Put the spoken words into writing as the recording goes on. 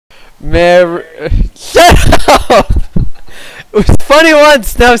Shut up! It was funny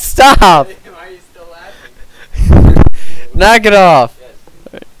once. Now stop. Why are you still laughing? Knock it off.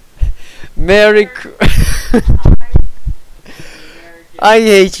 Yes. Merry. I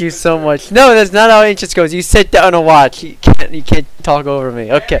hate you so much. No, that's not how ancients goes. You sit down and watch. You can't talk over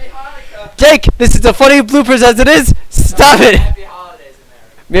me. Okay. Jake, this is the funny bloopers as it is. Stop it. Happy holidays,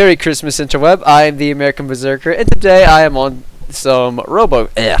 America. Merry Christmas, interweb. I am the American Berserker, and today I am on some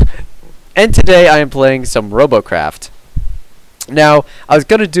And today I am playing some Robocraft. Now, I was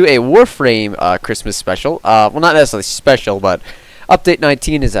gonna do a Warframe Christmas special. Well, not necessarily special, but Update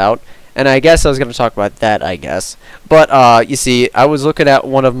 19 is out. And I guess I was going to talk about that, I guess. But, you see, I was looking at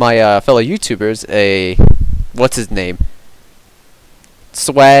one of my fellow YouTubers, what's his name?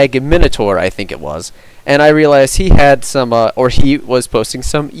 Swag Minotaur, I think it was. And I realized he had some, or he was posting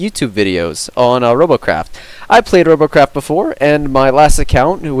some YouTube videos on Robocraft. I played Robocraft before, and my last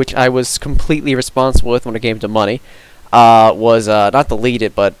account, which I was completely responsible with when it came to money, was not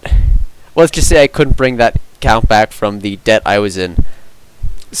deleted, but let's just say I couldn't bring that account back from the debt I was in.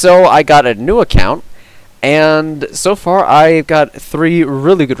 So I got a new account, and so far I've got 3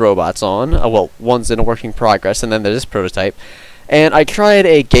 really good robots on. Well, one's in working progress, and then there's this prototype. And I tried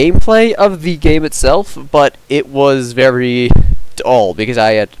a gameplay of the game itself, but it was very dull because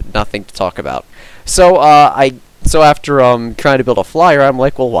I had nothing to talk about. So after trying to build a flyer, I'm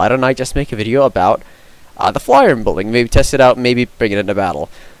like, well, why don't I just make a video about the flyer I'm building? Maybe test it out, maybe bring it into battle.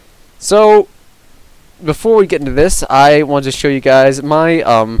 So before we get into this, I want to show you guys my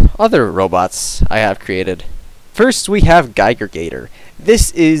other robots I have created. First, we have Geiger Gator.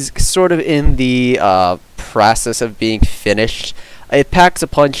 This is sort of in the process of being finished. It packs a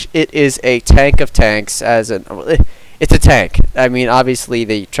punch. It is a tank of tanks, it's a tank. I mean, obviously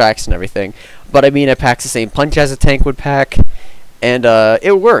the tracks and everything, but I mean it packs the same punch as a tank would pack, and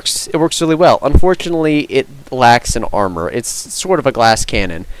it works. It works really well. Unfortunately, it lacks an armor. It's sort of a glass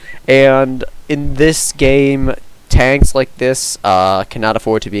cannon. And in this game, tanks like this cannot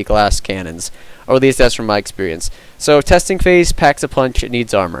afford to be glass cannons, or at least that's from my experience. So testing phase, packs a punch, it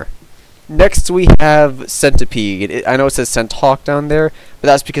needs armor. Next we have Centipede. I know it says Centhawk down there, but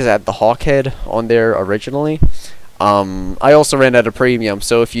that's because I had the Hawk head on there originally. I also ran out of premium,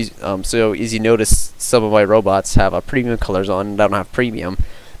 so if you so as you notice, some of my robots have premium colors on, and I don't have premium.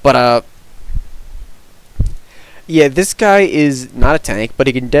 But yeah, this guy is not a tank, but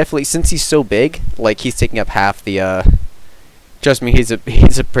he can definitely, since he's so big, like he's taking up half the, trust me, he's a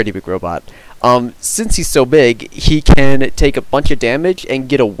pretty big robot. Since he's so big, he can take a bunch of damage and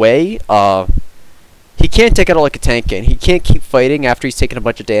get away. He can't take it all like a tank can. He can't keep fighting after he's taken a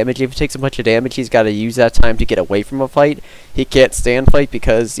bunch of damage. If he takes a bunch of damage, he's got to use that time to get away from a fight. He can't stand fight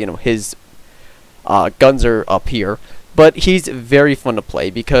because, you know, his guns are up here. But he's very fun to play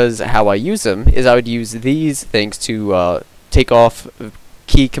because how I use him is I would use these things to take off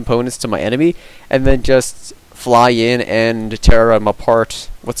key components to my enemy, and then just fly in and tear them apart,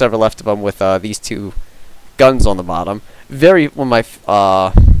 what's ever left of them, with these 2 guns on the bottom.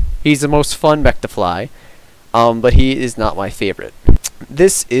 He's the most fun mech to fly, but he is not my favorite.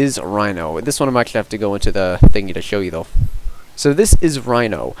 This is Rhino. This one I'm actually have to go into the thingy to show you though. So this is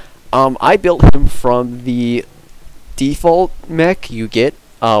Rhino. I built him from the default mech you get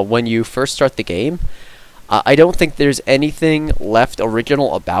when you first start the game. I don't think there's anything left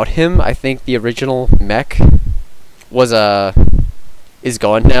original about him. I think the original mech was is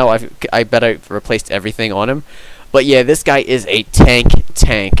gone now. I bet I replaced everything on him. But yeah, this guy is a tank.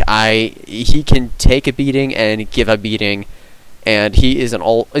 He can take a beating and give a beating, and he's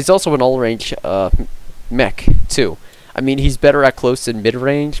also an all-range mech too. I mean, he's better at close and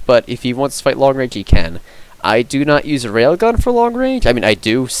mid-range, but if he wants to fight long-range, he can. I do not use a railgun for long range. I mean, I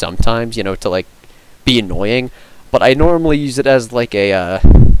do sometimes, you know, to like be annoying, but I normally use it as like a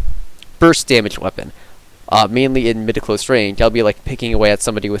burst damage weapon. Mainly in mid to close range. I'll be like picking away at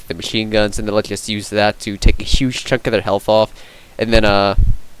somebody with the machine guns, and then I'll just use that to take a huge chunk of their health off, and then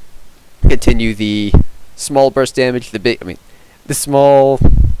continue the small burst damage, the small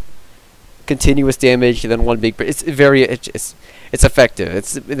continuous damage, and then one big burst. It's effective.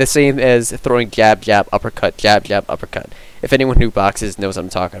 It's the same as throwing jab, jab, uppercut, jab, jab, uppercut. If anyone who boxes knows what I'm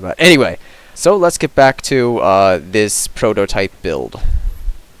talking about. Anyway, so let's get back to this prototype build.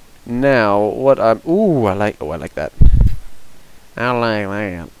 Now, what ooh, I like that. I like that.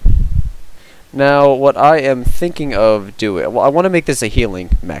 Now, what I am thinking of doing, well, I want to make this a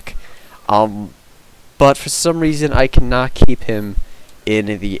healing mech. But for some reason, I cannot keep him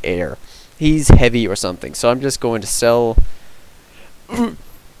in the air. He's heavy or something, so I'm just going to sell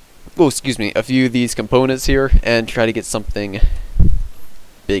oh, excuse me, a few of these components here and try to get something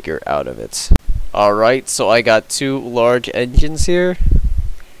bigger out of it. Alright, so I got 2 large engines here.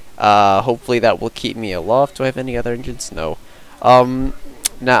 Hopefully that will keep me aloft. Do I have any other engines? No.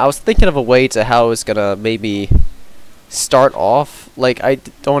 Now I was thinking of a way to how I was gonna maybe start off. Like, I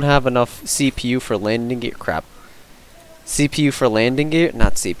don't have enough CPU for landing gear. Crap. CPU for landing gear?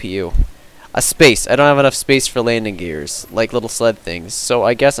 Not CPU. Space. I don't have enough space for landing gears, like little sled things. So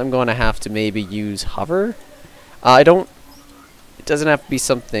I guess I'm going to have to maybe use hover. It doesn't have to be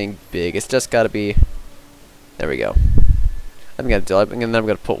something big. It's just got to be. There we go. I'm gonna do it, and then I'm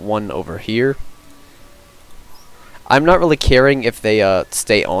gonna put one over here. I'm not really caring if they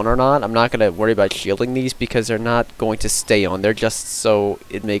stay on or not. I'm not gonna worry about shielding these because they're not going to stay on. They're just so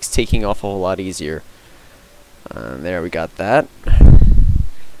it makes taking off a whole lot easier. There we got that.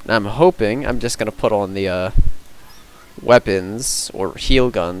 And I'm hoping I'm just gonna put on the weapons or heal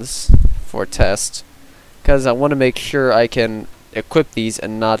guns for test, because I want to make sure I can equip these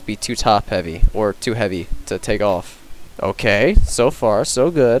and not be too top heavy or too heavy to take off. Okay, so far so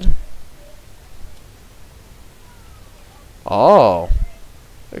good. Oh,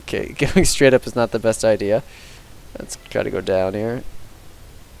 okay, going straight up is not the best idea. Let's try to go down here.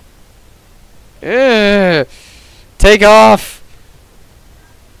 Take off!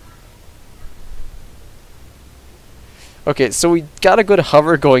 Okay, so we got a good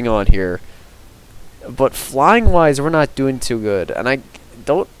hover going on here. But flying-wise, we're not doing too good. And I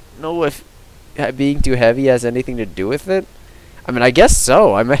don't know if being too heavy has anything to do with it. I mean, I guess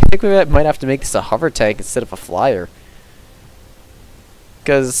so. I think we might have to make this a hover tank instead of a flyer.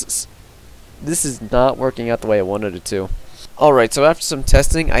 Because this is not working out the way I wanted it to. Alright, so after some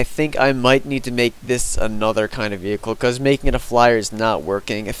testing, I think I might need to make this another kind of vehicle, because making it a flyer is not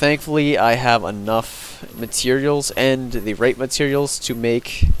working. Thankfully, I have enough materials and the right materials to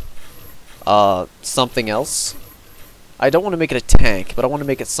make something else. I don't want to make it a tank, but I want to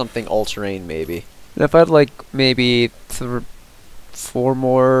make it something all-terrain, maybe. And if I had, like, maybe 5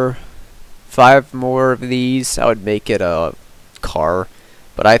 more of these, I would make it a car.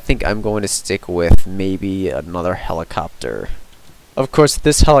 But I think I'm going to stick with maybe another helicopter. Of course,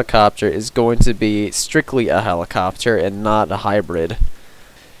 this helicopter is going to be strictly a helicopter and not a hybrid.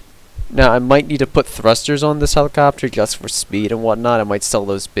 Now, I might need to put thrusters on this helicopter just for speed and whatnot. I might sell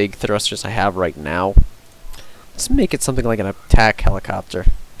those big thrusters I have right now. Let's make it something like an attack helicopter.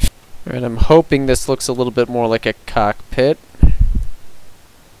 Alright, I'm hoping this looks a little bit more like a cockpit.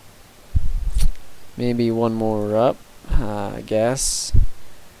 Maybe one more up, I guess.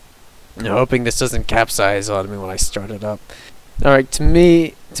 I'm hoping this doesn't capsize on me when I start it up. Alright, to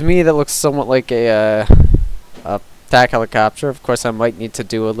me that looks somewhat like a attack helicopter. Of course, I might need to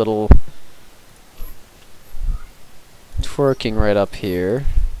do a little twerking right up here.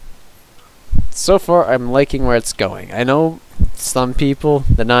 So far, I'm liking where it's going. I know some people,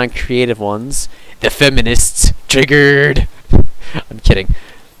 the non-creative ones, the feminists, triggered. I'm kidding.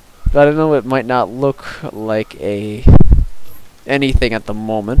 But I know it might not look like anything at the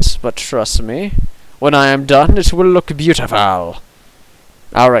moment, but trust me, when I am done, it will look beautiful.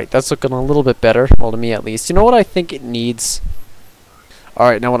 Alright, that's looking a little bit better, well, to me at least. You know what I think it needs?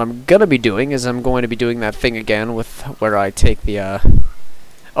 Alright, now what I'm gonna be doing is I'm going to be doing that thing again with where I take the,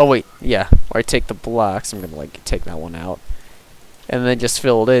 oh wait, yeah, where I take the blocks. I'm gonna, like, take that one out. And then just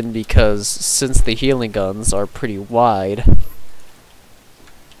fill it in, because since the healing guns are pretty wide,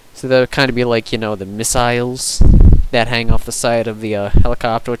 so that would kind of be like, you know, the missiles that hang off the side of the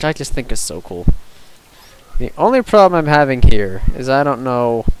helicopter, which I just think is so cool. The only problem I'm having here is I don't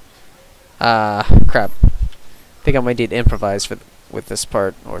know. Crap. I think I might need to improvise with this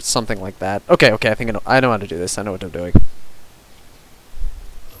part or something like that. Okay, I think I know how to do this. I know what I'm doing.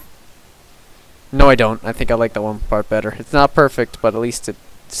 No, I don't. I think I like that one part better. It's not perfect, but at least it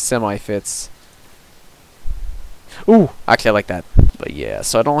semi-fits. Ooh, actually I like that. But yeah,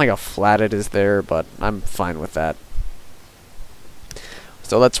 so I don't like how flat it is there, but I'm fine with that.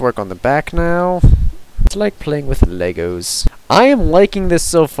 So let's work on the back now. It's like playing with Legos. I am liking this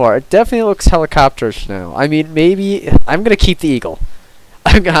so far. It definitely looks helicopterish now. I mean, maybe I'm gonna keep the eagle.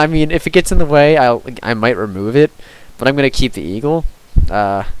 I mean, if it gets in the way, I might remove it, but I'm gonna keep the eagle.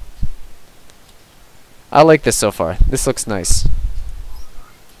 I like this so far. This looks nice.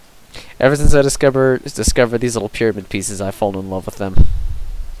 Ever since I discovered these little pyramid pieces, I've fallen in love with them.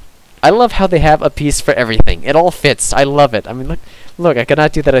 I love how they have a piece for everything. It all fits. I love it. I mean, look, I could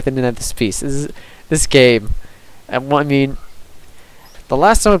not do that if I didn't have this piece. This game. I mean, the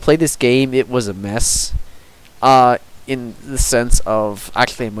last time I played this game, it was a mess. In the sense of,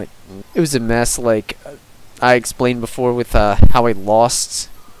 actually, it was a mess. Like I explained before with how I lost,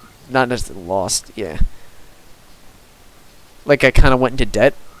 not necessarily lost. Yeah. like I kind of went into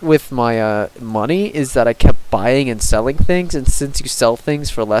debt with my money is that I kept buying and selling things, and since you sell things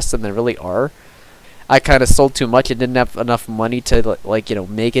for less than they really are, I kind of sold too much and didn't have enough money to like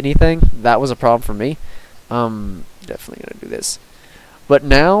make anything. That was a problem for me. Definitely gonna do this. But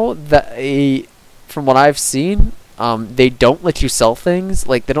now that from what I've seen, they don't let you sell things.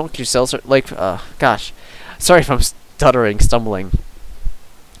 Like they don't let you sell gosh, sorry if I'm stumbling.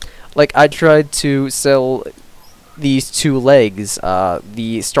 Like I tried to sell these 2 legs,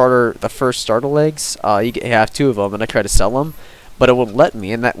 the first starter legs. You have 2 of them, and I tried to sell them, but it wouldn't let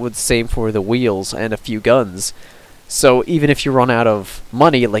me, and that was the same for the wheels and a few guns. So even if you run out of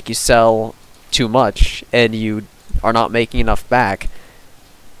money, like you sell too much and you are not making enough back,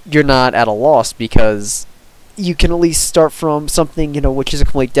 you're not at a loss because you can at least start from something, which is a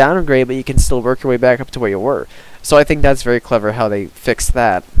complete downgrade, but you can still work your way back up to where you were. So I think that's very clever how they fixed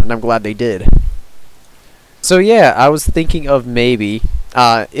that, and I'm glad they did. So yeah, I was thinking of maybe,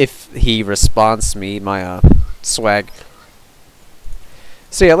 if he responds to me, my swag.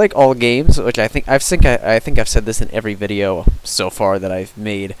 So yeah, like all games, which I think I've said this in every video so far that I've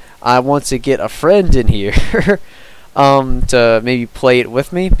made. I want to get a friend in here to maybe play it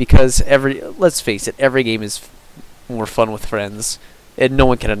with me, because let's face it, every game is more fun with friends, and no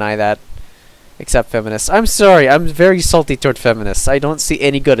one can deny that, except feminists. I'm sorry, I'm very salty toward feminists. I don't see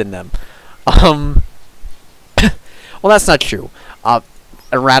any good in them. Well, that's not true. A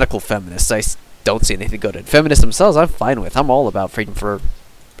radical feminist, I don't see anything good in. Feminists themselves, I'm fine with. I'm all about freedom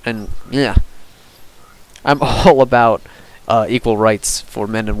and yeah, I'm all about equal rights for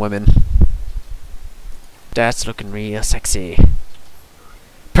men and women. That's looking real sexy.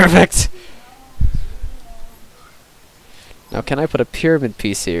 Perfect! Now, can I put a pyramid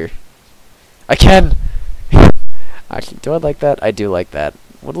piece here? I can! Actually, do I like that? I do like that.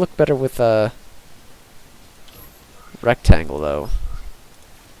 Would look better with a rectangle, though.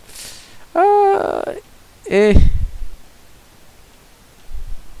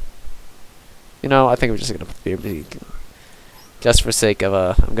 I think I'm just gonna put the pyramid just for sake of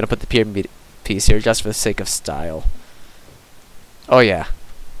I'm gonna put the pyramid piece here just for the sake of style. Oh yeah,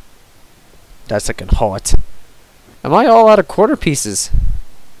 that's looking hot. Am I all out of quarter pieces?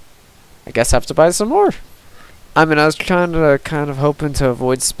 I guess I have to buy some more. I mean, I was trying to kind of hoping to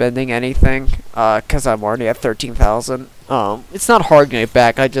avoid spending anything, cause I'm already at 13,000. It's not hard to get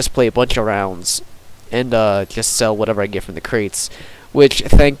back. I just play a bunch of rounds, and just sell whatever I get from the crates. Which,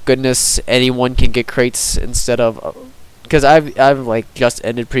 thank goodness, anyone can get crates instead of, cause I've like just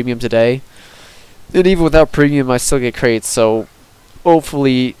ended premium today, and even without premium, I still get crates. So,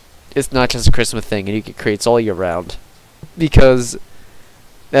 hopefully, it's not just a Christmas thing, and you get crates all year round, because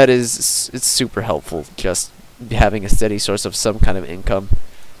it's super helpful just having a steady source of some kind of income.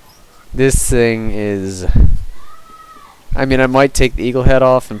 This thing is, I mean, I might take the eagle head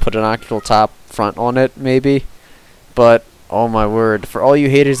off and put an actual top front on it, maybe, but oh my word, for all you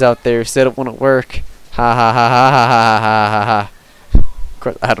haters out there who said it wouldn't work, ha ha ha ha ha ha ha ha ha. Of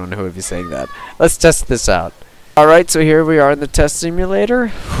course, I don't know who would be saying that. Let's test this out. Alright, so here we are in the test simulator.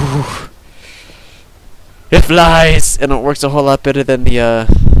 Whew. It flies! And it works a whole lot better than the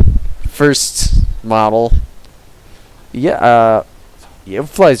first model. Yeah, it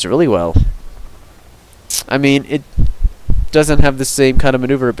flies really well. I mean, it doesn't have the same kind of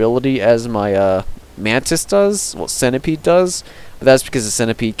maneuverability as my Mantis does, well, Centipede does, but that's because the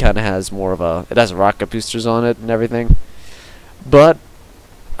Centipede kind of has more of it has rocket boosters on it and everything. But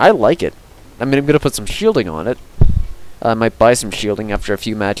I like it. I mean, I'm gonna put some shielding on it. I might buy some shielding after a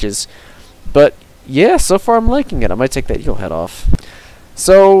few matches, but yeah, so far I'm liking it. I might take that eagle head off.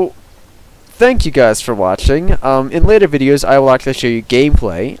 So, thank you guys for watching. In later videos, I will actually show you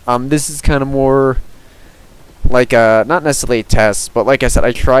gameplay. This is kind of more like not necessarily a test, but like I said,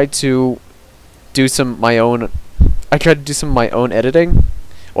 I tried to do some of my own editing.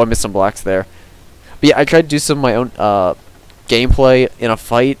 Oh, I missed some blocks there. But yeah, I tried to do some of my own gameplay in a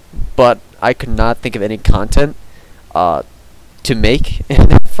fight, but I could not think of any content to make in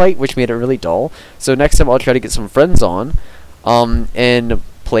that fight, which made it really dull. So next time I'll try to get some friends on and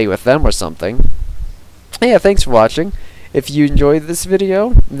play with them or something. Yeah, thanks for watching. If you enjoyed this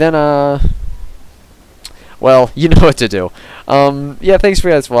video, then well, you know what to do. Yeah, thanks for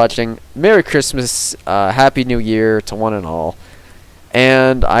guys watching. Merry Christmas, Happy New Year to one and all.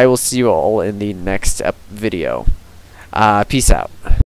 And I will see you all in the next video. Peace out.